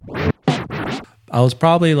I was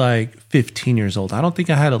probably like 15 years old. I don't think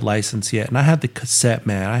I had a license yet. And I had the cassette,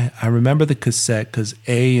 man. I remember the cassette because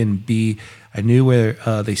A and B, I knew where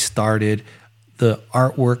they started. The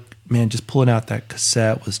artwork, man, just pulling out that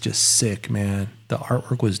cassette was just sick, man. The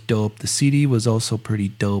artwork was dope. The CD was also pretty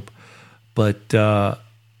dope. But yeah,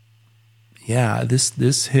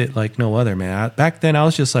 this hit like no other, man. Back then, I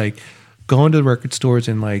was just like going to the record stores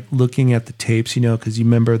and like looking at the tapes, you know, because you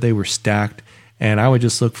remember they were stacked. And I would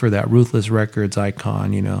just look for that Ruthless Records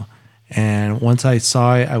icon, you know. And once I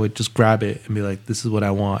saw it, I would just grab it and be like, this is what I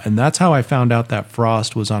want. And that's how I found out that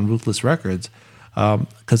Frost was on Ruthless Records.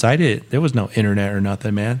 Because there was no internet or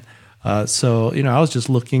nothing, man. So, you know, I was just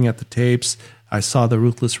looking at the tapes. I saw the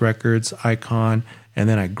Ruthless Records icon, and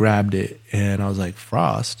then I grabbed it. And I was like,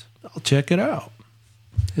 Frost, I'll check it out.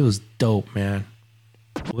 It was dope, man.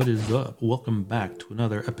 What is up? Welcome back to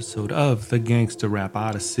another episode of the Gangsta Rap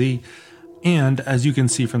Odyssey. And as you can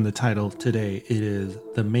see from the title, today it is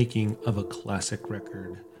the making of a classic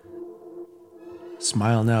record.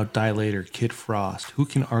 Smile Now, Die Later, Kid Frost. Who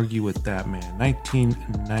can argue with that, man?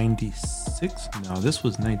 1996? No, this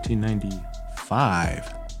was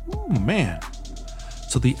 1995. Oh, man.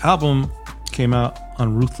 So the album came out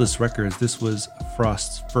on Ruthless Records. This was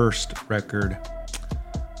Frost's first record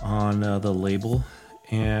on the label.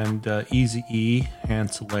 And Eazy-E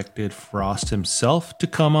hand-selected Frost himself to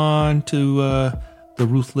come on to the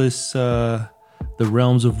Ruthless, the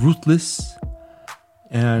realms of Ruthless,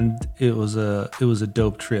 and it was a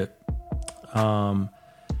dope trip. You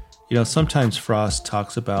know, sometimes Frost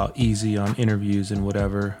talks about Eazy on interviews and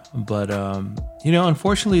whatever, but you know,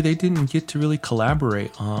 unfortunately, they didn't get to really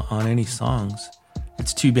collaborate on any songs.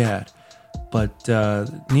 It's too bad, but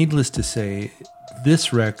needless to say,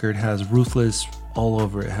 this record has Ruthless all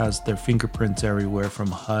over. It has their fingerprints everywhere,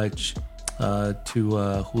 from Hutch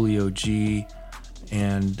to Julio G,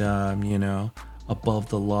 and you know, Above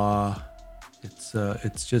the Law.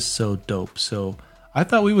 It's just so dope. So I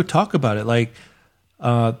thought we would talk about it. Like,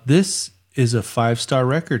 this is a 5-star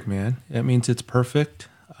record, man. That means it's perfect.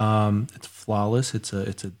 It's flawless. It's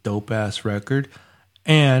a dope ass record,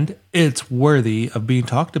 and it's worthy of being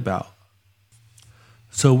talked about.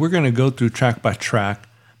 So we're gonna go through track by track.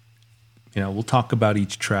 You know, we'll talk about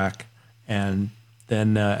each track, and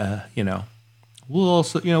then, you know, we'll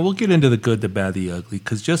also, you know, we'll get into the good, the bad, the ugly,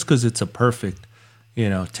 because just because it's a perfect, you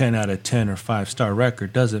know, 10 out of 10 or 5-star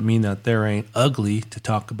record doesn't mean that there ain't ugly to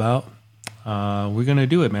talk about. We're going to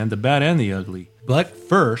do it, man, the bad and the ugly. But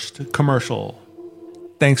first, commercial.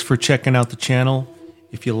 Thanks for checking out the channel.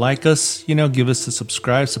 If you like us, you know, give us a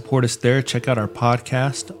subscribe, support us there. Check out our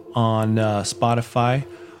podcast on Spotify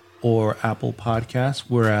or Apple Podcasts.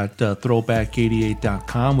 We're at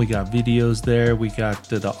throwback88.com. We got videos there. We got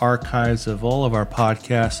the archives of all of our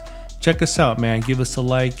podcasts. Check us out, man. Give us a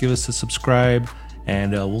like, give us a subscribe,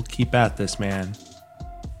 and we'll keep at this, man.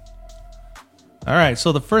 All right,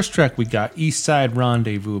 so the first track we got, East Side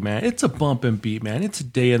Rendezvous, man. It's a bumping beat, man. It's a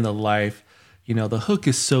day in the life. You know, the hook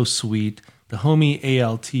is so sweet. The homie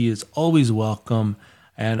ALT is always welcome.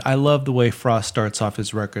 And I love the way Frost starts off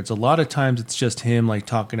his records. A lot of times it's just him like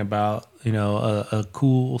talking about, you know, a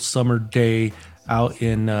cool summer day out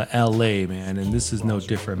in LA, man. And this is no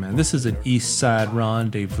different, man. This is an East Side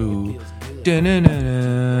Rendezvous.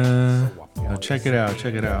 Da-na-na-na. You know, check it out,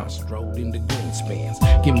 check it out. Strode into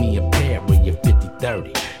Greenspans. Give me a pair with your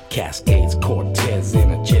 50-30. Cascades, Cortez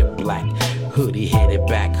in a jet black hoodie, headed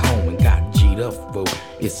back home and got G'd up, boo.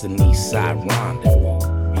 It's an East Side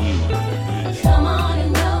Rendezvous. Come on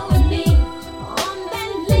and roll with me on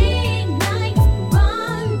that late night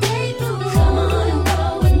rendezvous. Come on and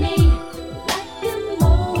roll with me like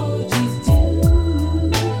emojis do.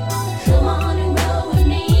 Come on and roll with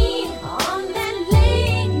me on that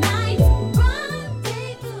late night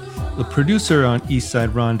rendezvous. The producer on East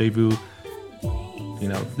Side Rendezvous, you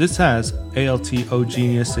know, this has ALT, O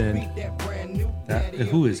Genius, and that,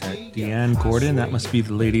 who is that? Deanne Gordon. That must be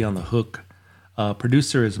the lady on the hook.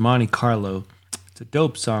 Producer is Monte Carlo. It's a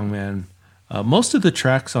dope song, man. Most of the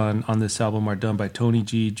tracks on this album are done by Tony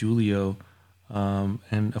G, Julio,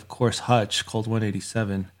 and of course Hutch, called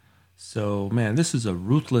 187. So, man, this is a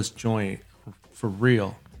ruthless joint for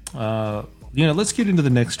real. You know, let's get into the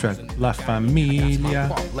next track, La Familia.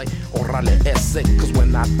 Orale ese, cause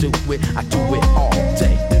when I do it all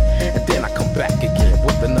day. And then I come back again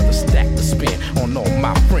with another stack to spin on all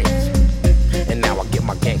my friends. And now I get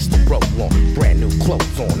my gangster roll on, brand new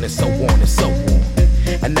clothes on, and so on and so on.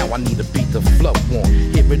 And now I need to beat the flow on.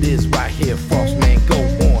 Here it is right here, Frost, man, go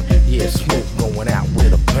on. Yeah, smooth going out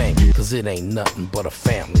with a bang, cause it ain't nothing but a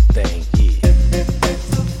family thing, yeah.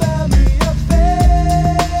 It's a family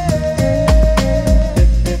affair.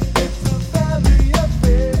 It's a family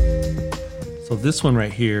this one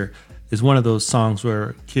right here is one of those songs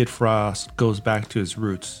where Kid Frost goes back to his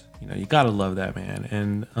roots. You know, you gotta love that, man.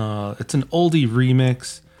 And it's an oldie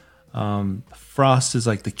remix. Frost is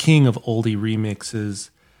like the king of oldie remixes.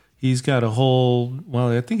 He's got a whole,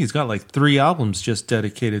 well, I think he's got like 3 albums just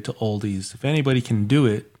dedicated to oldies. If anybody can do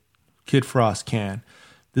it, Kid Frost can.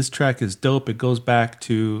 This track is dope. It goes back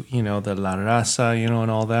to, you know, the La Raza, you know,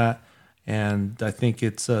 and all that. And I think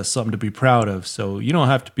it's something to be proud of. So you don't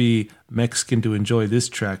have to be Mexican to enjoy this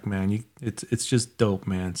track, man. It's just dope,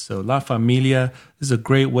 man. So La Familia is a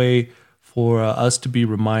great way for us to be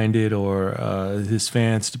reminded, or his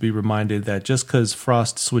fans to be reminded, that just because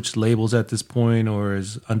Frost switched labels at this point or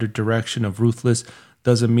is under direction of Ruthless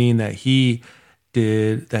doesn't mean that he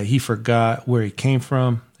forgot where he came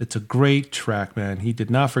from. It's a great track, man. He did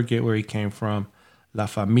not forget where he came from. La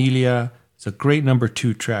Familia. It's a great number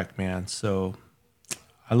 2 track, man. So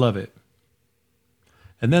I love it.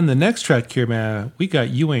 And then the next track here, man, we got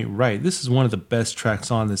You Ain't Right. This is one of the best tracks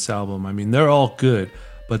on this album. I mean, they're all good.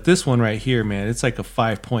 But this one right here, man, it's like a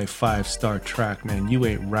 5.5 star track, man. You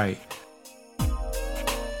Ain't Right.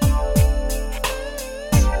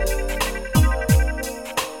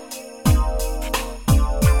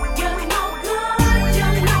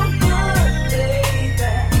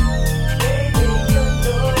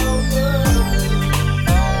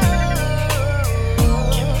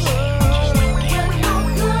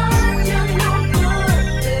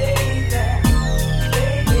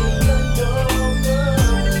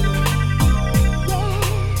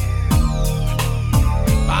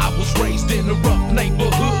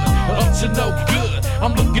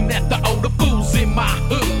 I'm looking at the older fools in my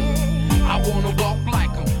hood. I wanna walk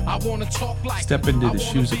like them. I wanna talk like Step into the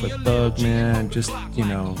shoes of a thug, man. Just, you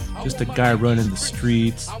know, just a guy running the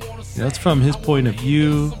streets. You know, it's from his point of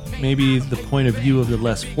view, maybe the point of view of the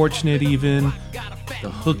less fortunate even. The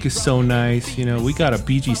hook is so nice. You know, we got a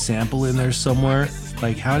BG sample in there somewhere.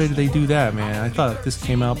 Like, how did they do that, man? I thought this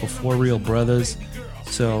came out before Real Brothers.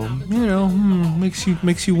 So, you know, makes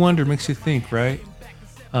you wonder, makes you think, right?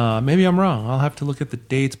 Maybe I'm wrong. I'll have to look at the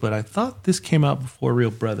dates, but I thought this came out before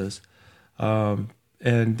Real Brothers.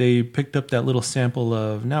 And they picked up that little sample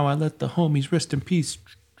of "Now I Let the Homies Rest in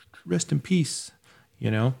Peace," you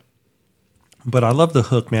know? But I love the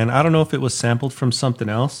hook, man. I don't know if it was sampled from something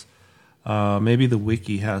else. Maybe the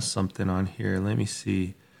wiki has something on here. Let me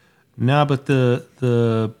see. No, but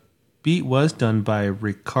the beat was done by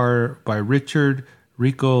Richard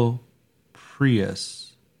Rico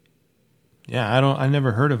Prius. Yeah, I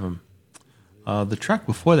never heard of him. The track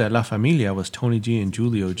before that, La Familia, was Tony G and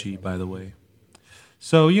Julio G, by the way.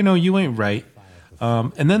 So, you know, You Ain't Right.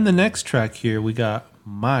 And then the next track here, we got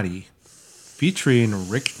Mari, featuring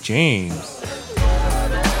Rick James.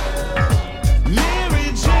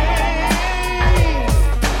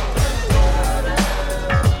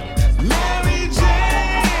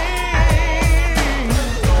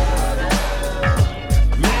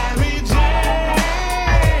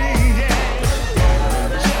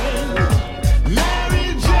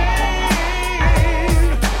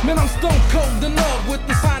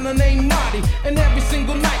 Named Marty, and every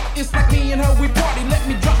single night it's like me and her, we party. Let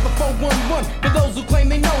me drop the 411 for those who claim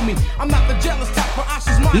they know me. I'm not the jealous type, for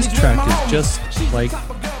Asha's money. This track is just like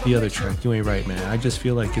the other track, You Ain't Right, man. I just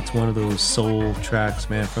feel like it's one of those soul tracks,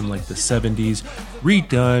 man, from like the 70s,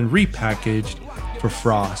 redone, repackaged for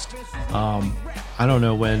Frost. I don't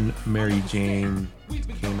know when Mary Jane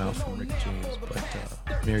came out from Rick James,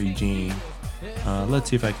 but Mary Jane. Let's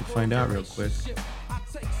see if I can find out real quick.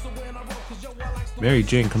 Mary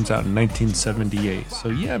Jane comes out in 1978. So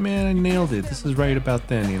yeah, man, I nailed it. This is right about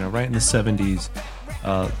then, you know, right in the 70s.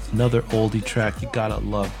 Another oldie track. You gotta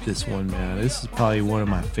love this one, man. This is probably one of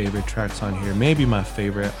my favorite tracks on here. Maybe my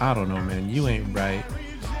favorite. I don't know, man. You Ain't Right.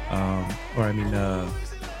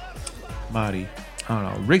 Marty. I don't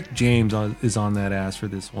know. Rick James is on that ass for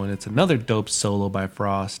this one. It's another dope solo by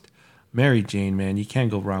Frost. Mary Jane, man. You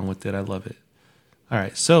can't go wrong with it. I love it. All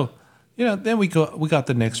right, so... you know, then we got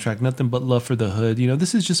the next track, Nothing But Love for the Hood. You know,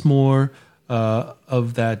 this is just more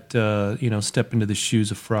of that, you know, step into the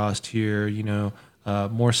shoes of Frost here, you know,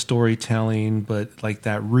 more storytelling, but like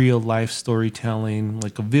that real life storytelling,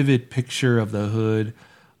 like a vivid picture of the hood.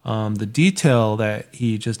 The detail that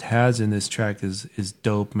he just has in this track is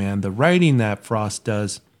dope, man. The writing that Frost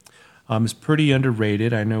does is pretty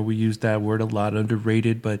underrated. I know we use that word a lot,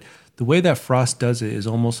 underrated, but the way that Frost does it is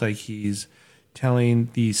almost like he's telling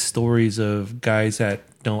these stories of guys that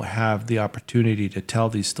don't have the opportunity to tell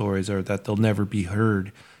these stories, or that they'll never be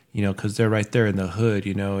heard, you know, because they're right there in the hood,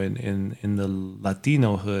 you know, in the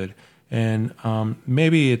Latino hood. And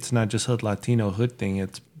maybe it's not just a Latino hood thing.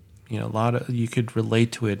 It's, you know, you could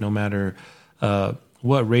relate to it no matter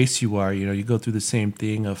what race you are. You know, you go through the same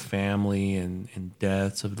thing of family and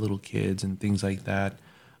deaths of little kids and things like that.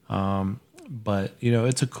 But you know,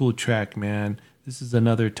 it's a cool track, man. This is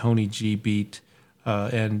another Tony G beat,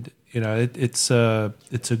 and you know, it's a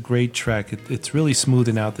great track. It's really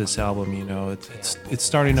smoothing out this album. You know, it's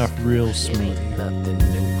starting off real smooth. Nothing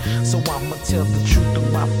new. So I'ma tell the truth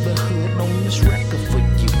about the hood on this record for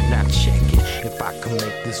you. Now check it. If I could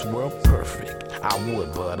make this world perfect, I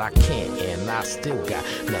would, but I can't, and I still got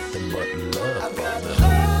nothing but love for the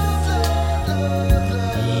hood.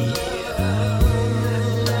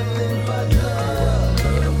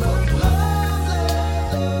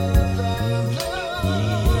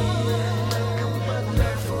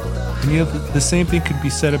 And, you know, the same thing could be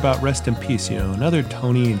said about Rest in Peace. You know, another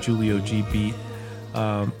Tony and Julio G beat,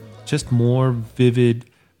 just more vivid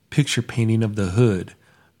picture painting of the hood.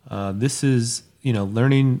 This is, you know,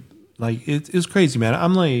 learning, like, it's crazy, man.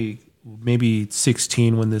 I'm like maybe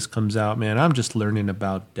 16 when this comes out, man. I'm just learning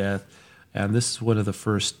about death. And this is one of the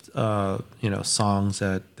first, you know, songs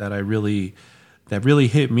that really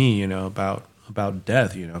hit me, you know, about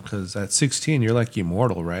death, you know, because at 16, you're like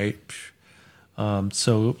immortal, right?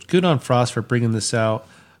 So good on Frost for bringing this out.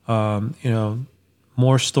 You know,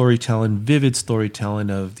 more storytelling, vivid storytelling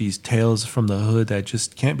of these tales from the hood that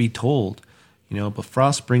just can't be told, you know, but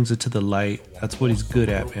Frost brings it to the light. That's what he's good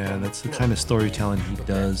at, man. That's the kind of storytelling he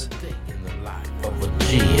does.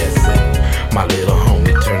 GSA, my little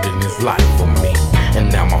homie turned in his life for me, and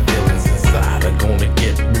now my feelings inside are gonna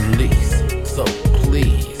get released. So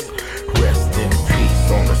please, rest in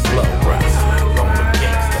peace on the slow ride, on the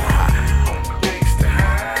gangsta high.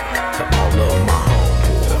 To all of my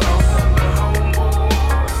homeboys,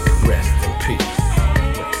 rest in peace.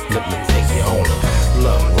 Let me take you on a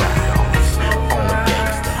slow ride, on the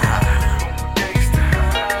gangsta high.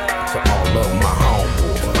 To all of my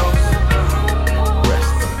homeboys,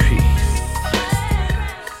 rest in peace.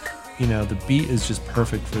 You know, the beat is just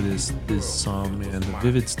perfect for this song, man. The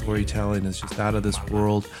vivid storytelling is just out of this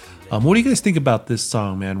world. What do you guys think about this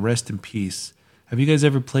song, man? Rest in Peace. Have you guys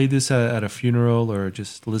ever played this at a funeral or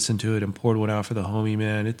just listened to it and poured one out for the homie,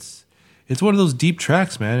 man? It's one of those deep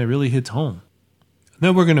tracks, man. It really hits home.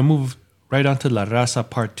 Then we're going to move right on to La Raza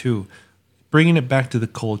Part 2, bringing it back to the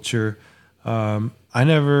culture. I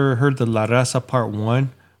never heard the La Raza Part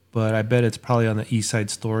 1, but I bet it's probably on the East Side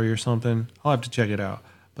Story or something. I'll have to check it out.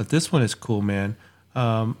 But this one is cool, man.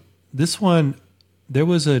 This one, there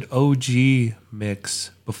was an OG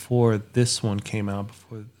mix before this one came out,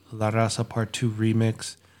 before La Raza Part 2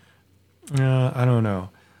 remix. I don't know.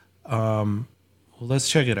 Well, let's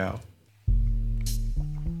check it out.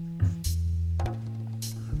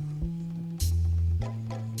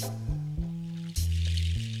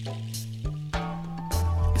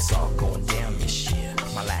 It's all going down this year.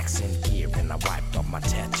 My lax in gear and I wiped off my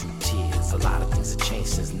tattoo tears. A lot of things have changed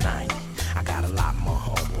since 90. I got a lot more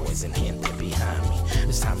homeboys and hint behind me.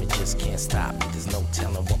 This time it just can't stop me. There's no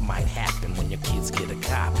telling what might happen when your kids get a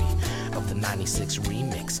copy of the 96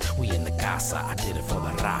 remix. We in the casa, I did it for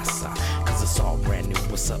the raza. Cause it's all brand new,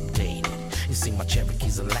 what's updated. You see my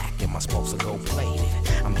Cherokees are lacking, my spokes are gold plated.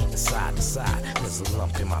 I'm hitting side to side, there's a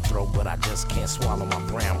lump in my throat, but I just can't swallow my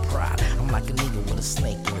brown pride. I'm like a nigga with a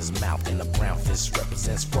snake in his mouth, and the brown fist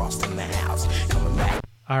represents Frost in the house. Coming back.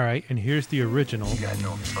 All right, and here's the original. You got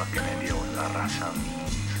no fucking idea what La Raza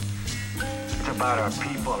means. It's about our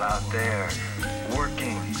people out there,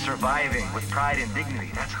 working, surviving with pride and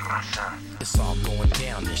dignity. That's Raza. It's all going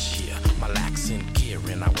down this year. My lax in gear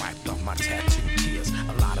and I wiped off my tattoo tears.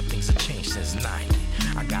 A lot of things have changed since 90.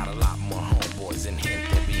 I got a lot more homeboys and hint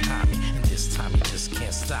that behind me. And this time you just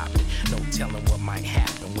can't stop it. No telling what might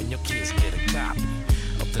happen when your kids get a copy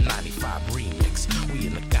of the 95 remix. We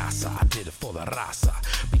in the casa, I did it for the raza.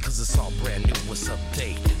 Because it's all brand new, it's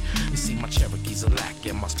updated. You see my Cherokees are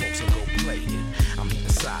lacking, my spokes are gold plated. I'm hitting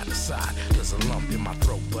side to side, there's a lump in my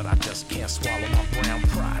throat, but I just can't swallow my brown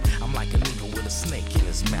pride. I'm like a nigga with a snake in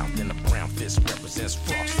his mouth, and the brown fist represents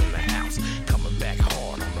Frost in the house. Coming back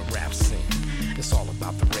hard on the rap scene. It's all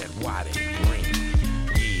about the red, white, and green.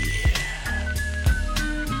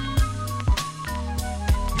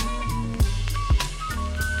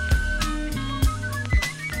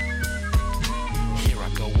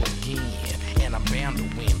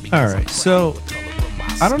 All right, so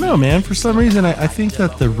I don't know, man. For some reason, I think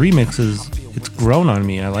that the remix it's grown on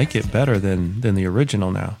me. I like it better than the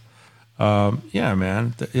original now. Yeah,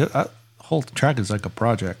 man. The whole track is like a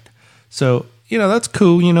project. So, you know, that's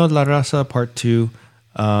cool. You know, La Raza Part 2,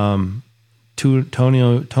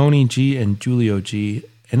 Tony G and Julio G.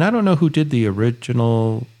 And I don't know who did the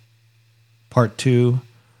original Part 2.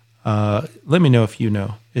 Let me know if you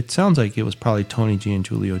know. It sounds like it was probably Tony G and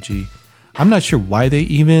Julio G. I'm not sure why they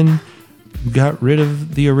even got rid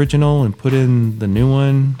of the original and put in the new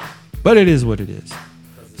one, but it is what it is.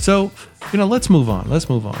 So, let's move on.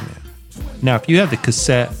 Man. Now, if you have the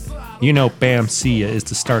cassette, Bam See Ya is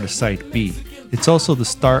the start of side B. It's also the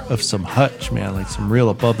start of some Hutch, man, like some real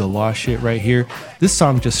above the law shit right here. This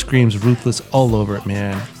song just screams Ruthless all over it,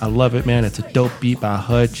 man. I love it, man. It's a dope beat by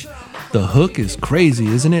Hutch. The hook is crazy,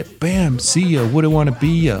 isn't it? Bam, see ya, wouldn't wanna be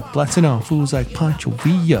ya. Blasting on fools like Pancho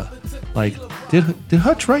Villa. Like, did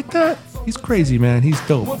Hutch write that? He's crazy, man. He's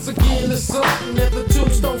dope. Once again, it's something that the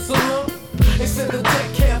tunes don't salute. They said the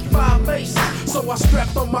deck had 5 bases, so I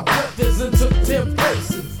strapped on my weapons and took 10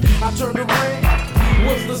 paces. I turned around,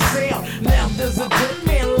 was the sound. Now there's a dead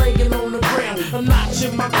man laying on the ground. A notch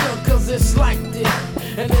in my gun, cause it's like this.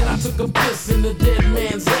 And then I took a piss in the dead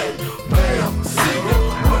man's head. Bam, see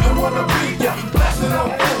ya, wouldn't wanna be ya. Blasting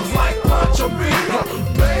on fools like Pancho Villa.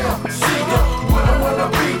 Bam, see ya, wouldn't wanna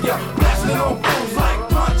be ya. Blasting on fools like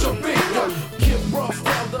Pancho Villa. Kid Ross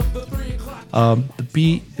dialed up the 3 o'clock. The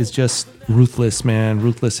beat is just ruthless, man.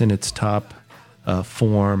 Ruthless in its top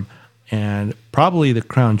form. And probably the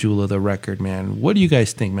crown jewel of the record, man. What do you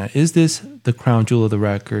guys think, man? Is this the crown jewel of the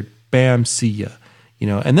record? Bam, see ya.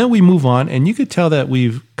 And then we move on, and you could tell that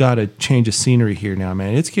we've got a change of scenery here now,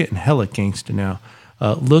 man. It's getting hella gangsta now.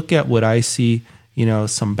 Look at What I See,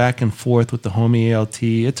 some back and forth with the homie ALT.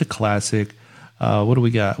 It's a classic. What do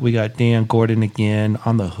we got? We got Dan Gordon again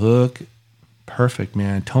on the hook. Perfect,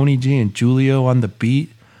 man. Tony G and Julio on the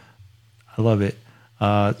beat. I love it.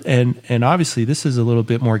 And obviously, this is a little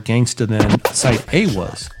bit more gangsta than side A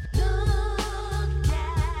was.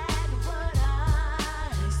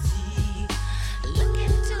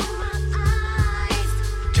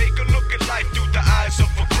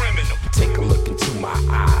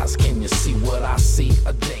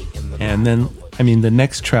 And then, the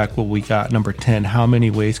next track, what we got, number 10, How Many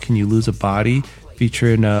Ways Can You Lose a Body,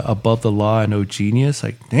 featuring Above the Law and O Genius.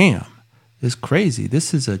 Like, damn, this is crazy.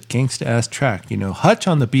 This is a gangsta-ass track. Hutch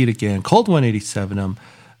on the beat again, Cold 187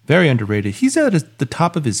 very underrated. He's at the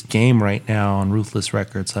top of his game right now on Ruthless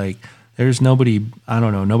Records. Like, there's nobody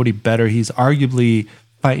better. He's arguably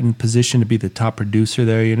fighting position to be the top producer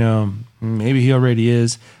there, Maybe he already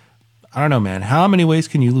is. I don't know, man. How many ways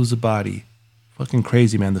can you lose a body? Fucking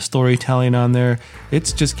crazy, man. The storytelling on there,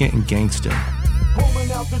 it's just getting gangsta.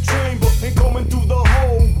 Pulling out the chamber and going through the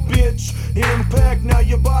hole, bitch. Impact, now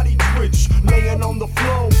your body twitch. Laying on the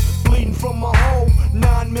floor, bleeding from my hole.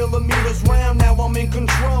 9mm round, now I'm in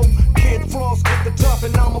control. Kid Frost at the top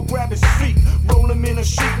and I'ma grab his feet. Roll him in a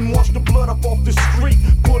sheet and wash the blood up off the street.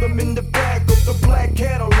 Put him in the back of the black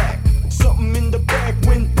Cadillac. Something in the back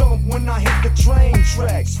went thump when I hit the train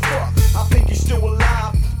tracks. Fuck, I think he's still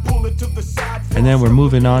alive. Pull it to the side. And then we're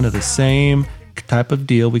moving on to the same type of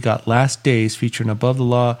deal. We got Last Days featuring Above the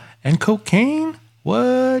Law and Cocaine.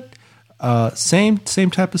 What? Same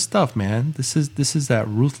type of stuff, man. This is that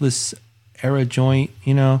Ruthless era joint.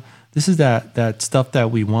 This is that stuff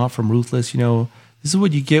that we want from Ruthless. This is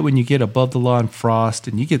what you get when you get Above the Law and Frost,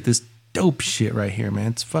 and you get this dope shit right here,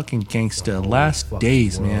 man. It's fucking gangsta. Last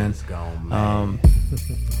Days, man.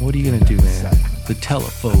 What are you gonna do, man? The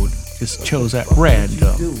telephone just chose at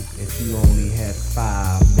random. If you only had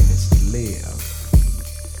 5 minutes to live,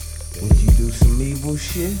 would you do some evil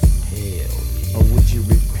shit? Hell yeah. Or would you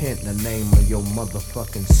repent in the name of your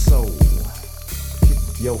motherfucking soul?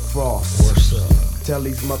 Yo, Frost, what's up? Tell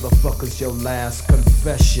these motherfuckers your last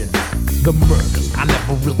confession. The murders, I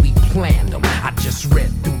never really planned them. I just read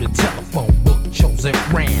through the telephone book, chose at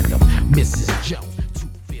random. Mrs. Jones,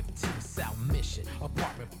 215 South Mission,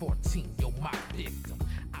 apartment 14, yo, my victim.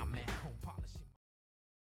 I'm at home polishing.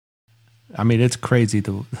 It's crazy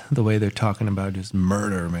the way they're talking about just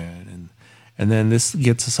murder, man. And then this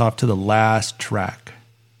gets us off to the last track.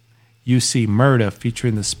 You See Murder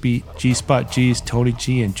featuring the G-Spot G's, Tony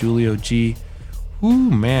G and Julio G.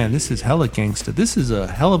 Ooh, man, this is hella gangsta. This is a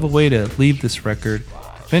hell of a way to leave this record,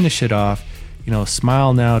 finish it off.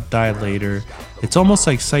 Smile Now, Die Later. It's almost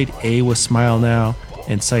like side A was Smile Now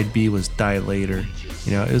and side B was Die Later.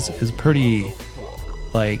 It's pretty,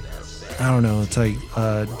 like, I don't know, it's like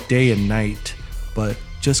day and night, but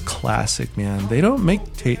just classic, man. They don't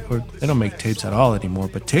make tapes at all anymore,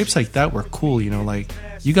 but tapes like that were cool, like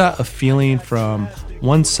you got a feeling from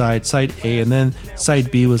one side A, and then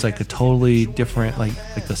side B was like a totally different, like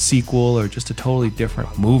a sequel or just a totally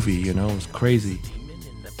different movie, it was crazy.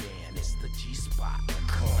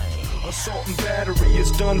 Assault and battery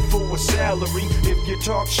is done for a salary. If you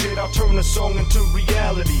talk shit, I'll turn the song into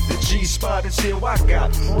reality. The G-Spot is here, I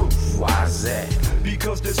got proof. Why's that?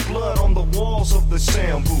 because there's blood on the walls of the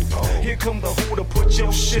sound booth. Here come the who to put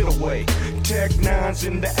your shit away. Tech nines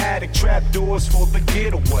in the attic, trap doors for the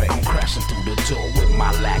getaway. I'm crashing through the door with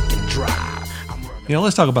my lack and drive. You know,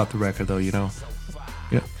 let's talk about the record though. You know,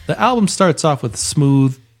 the album starts off with a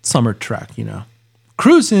smooth summer track. You know,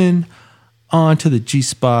 cruising on to the G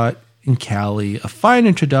Spot in Cali, a fine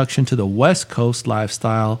introduction to the West Coast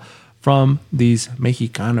lifestyle from these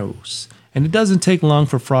Mexicanos. And it doesn't take long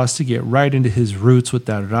for Frost to get right into his roots with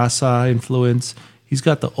that Raza influence. He's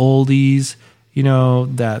got the oldies, you know,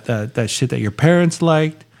 that shit that your parents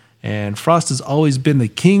liked. And Frost has always been the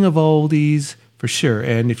king of oldies, for sure.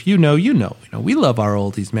 And if you know, you know. You know, we love our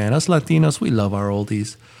oldies, man. Us Latinos, we love our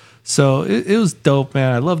oldies. So it was dope,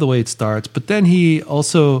 man. I love the way it starts. But then he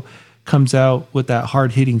also comes out with that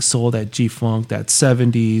hard-hitting soul, that G-Funk, that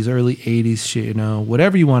 70s, early 80s shit, you know,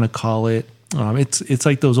 whatever you want to call it. It's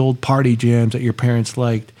like those old party jams that your parents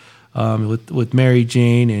liked, with Mary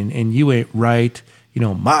Jane and You Ain't Right, you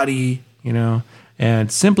know, Marty, you know,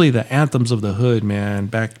 and simply the anthems of the hood, man,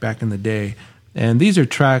 back in the day. And these are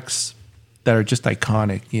tracks that are just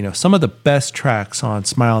iconic, you know, some of the best tracks on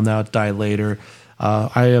Smile Now, Die Later.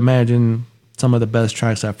 I imagine some of the best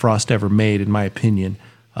tracks that Frost ever made, in my opinion.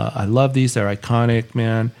 I love these. They're iconic,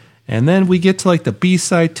 man. And then we get to like the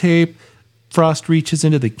B-side tape. Frost reaches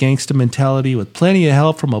into the gangsta mentality with plenty of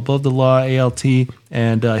help from Above the Law, ALT,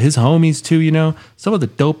 and his homies too, you know. Some of the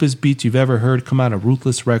dopest beats you've ever heard come out of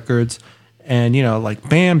Ruthless Records. And, you know, like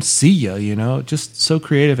Bam, See Ya, you know, just so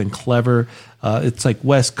creative and clever. It's like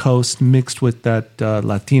West Coast mixed with that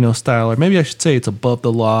Latino style. Or maybe I should say it's Above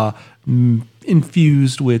the Law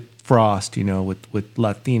infused with Frost, you know, with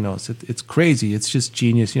Latinos. It's crazy. It's just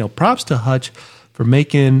genius. You know, props to Hutch for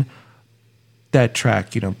making that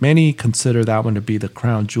track. You know, many consider that one to be the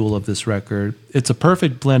crown jewel of this record. It's a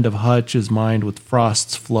perfect blend of Hutch's mind with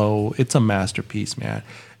Frost's flow. It's a masterpiece, man.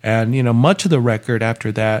 And, you know, much of the record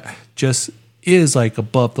after that just is like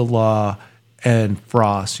Above the Law and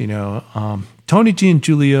Frost, you know. Tony G and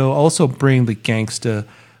Julio also bring the gangsta.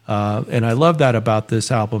 And I love that about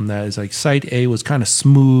this album, that is like side A was kind of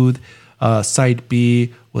smooth. Side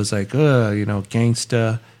B was like, you know,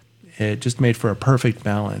 gangsta. It just made for a perfect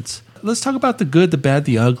balance. Let's talk about the good, the bad,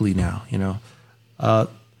 the ugly now, you know.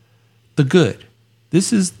 The good.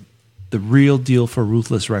 This is the real deal for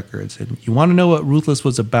Ruthless Records. And you want to know what Ruthless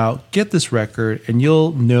was about, get this record and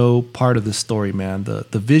you'll know part of the story, man. The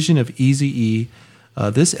vision of Eazy-E.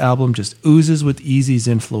 This album just oozes with Eazy's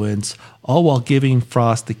influence, all while giving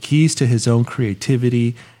Frost the keys to his own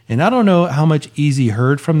creativity. And I don't know how much Eazy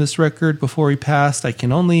heard from this record before he passed. I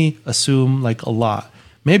can only assume like a lot.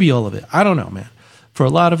 Maybe all of it. I don't know, man. For a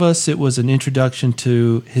lot of us, it was an introduction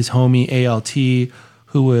to his homie ALT,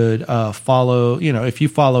 who would follow, you know, if you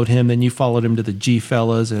followed him, then you followed him to the G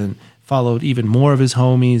Fellas and followed even more of his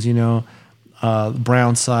homies, you know.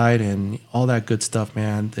 Brown Side and all that good stuff,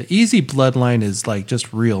 man. The Eazy bloodline is like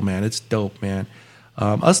just real, man. It's dope, man.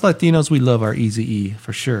 Us Latinos, we love our Eazy-E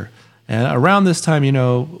for sure. And around this time, you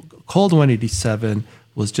know, Cold 187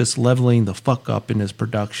 was just leveling the fuck up in his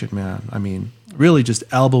production, man. I mean, really just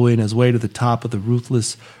elbowing his way to the top of the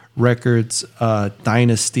Ruthless Records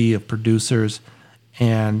dynasty of producers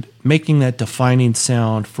and making that defining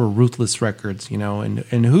sound for Ruthless Records, you know.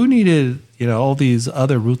 And who needed, you know, all these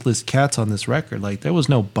other Ruthless cats on this record? Like, there was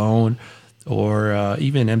no Bone or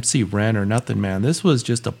even MC Ren or nothing, man. This was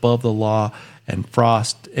just Above the Law and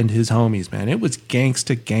Frost and his homies, man. It was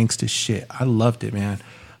gangsta shit. I loved it, man.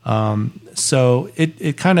 So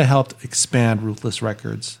it kind of helped expand Ruthless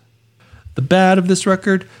Records. The bad of this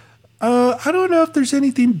record, I don't know if there's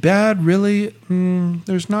anything bad, really.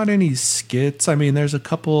 There's not any skits. I mean, there's a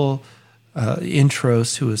couple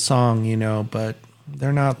intros to a song, you know, but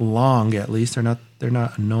they're not long. At least they're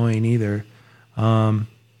not annoying either. I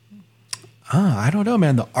don't know,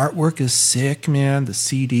 man. The artwork is sick, man. The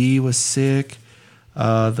CD was sick.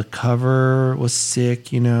 The cover was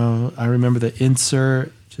sick, you know. I remember the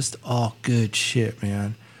insert. Just all good shit,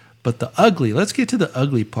 man. But the ugly. Let's get to the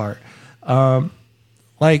ugly part.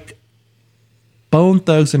 Like Bone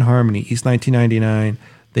Thugs and Harmony, East 1999.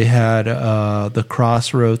 They had the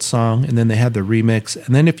Crossroads song, and then they had the remix.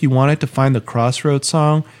 And then if you wanted to find the Crossroads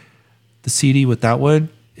song, the CD with that one,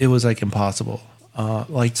 it was like impossible.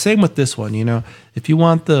 Like same with this one, you know. If you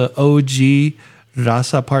want the OG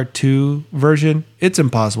Raza Part 2 version, it's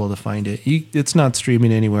impossible to find it. It's not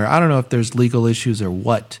streaming anywhere. I don't know if there's legal issues or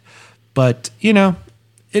what. But, you know,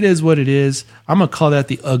 it is what it is. I'm going to call that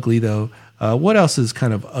the ugly, though. What else is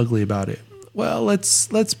kind of ugly about it? Well,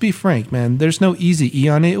 let's be frank, man. There's no Eazy-E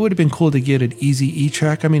on it. It would have been cool to get an Eazy-E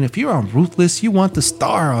track. I mean, if you're on Ruthless, you want the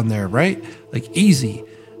star on there, right? Like Eazy.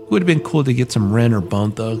 would have been cool to get some Ren or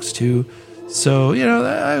Bone Thugs too. So, you know,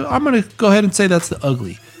 I'm going to go ahead and say that's the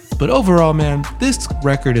ugly. But overall, man, this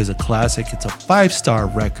record is a classic. It's a 5-star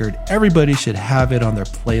record. Everybody should have it on their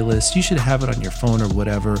playlist. You should have it on your phone or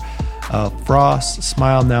whatever. Frost,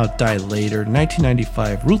 Smile Now, Die Later,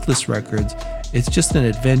 1995, Ruthless Records. It's just an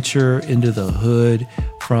adventure into the hood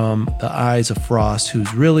from the eyes of Frost,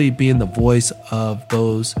 who's really being the voice of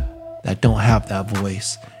those that don't have that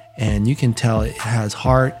voice. And you can tell it has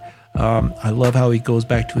heart. I love how he goes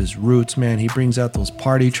back to his roots, man. He brings out those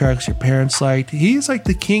party tracks your parents liked. He's like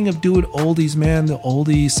the king of doing oldies, man. The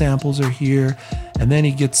oldie samples are here. And then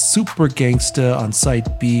he gets super gangsta on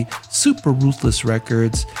side B, super Ruthless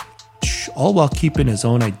Records, all while keeping his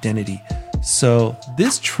own identity. So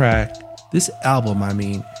this track, this album, I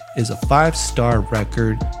mean, is a 5-star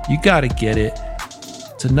record. You gotta get it.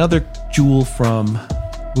 It's another jewel from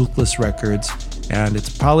Ruthless Records. And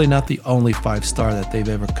it's probably not the only 5-star that they've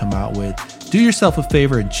ever come out with. Do yourself a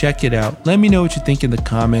favor and check it out. Let me know what you think in the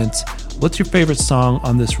comments. What's your favorite song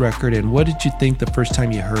on this record, and what did you think the first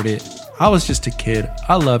time you heard it? I was just a kid.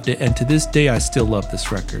 I loved it, and to this day, I still love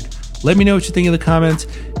this record. Let me know what you think in the comments.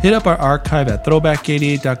 Hit up our archive at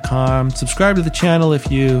throwback88.com. Subscribe to the channel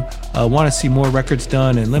if you want to see more records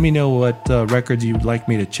done, and let me know what records you'd like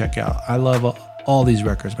me to check out. I love all these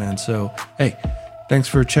records, man. So, hey, thanks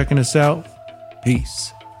for checking us out.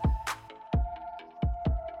 Peace.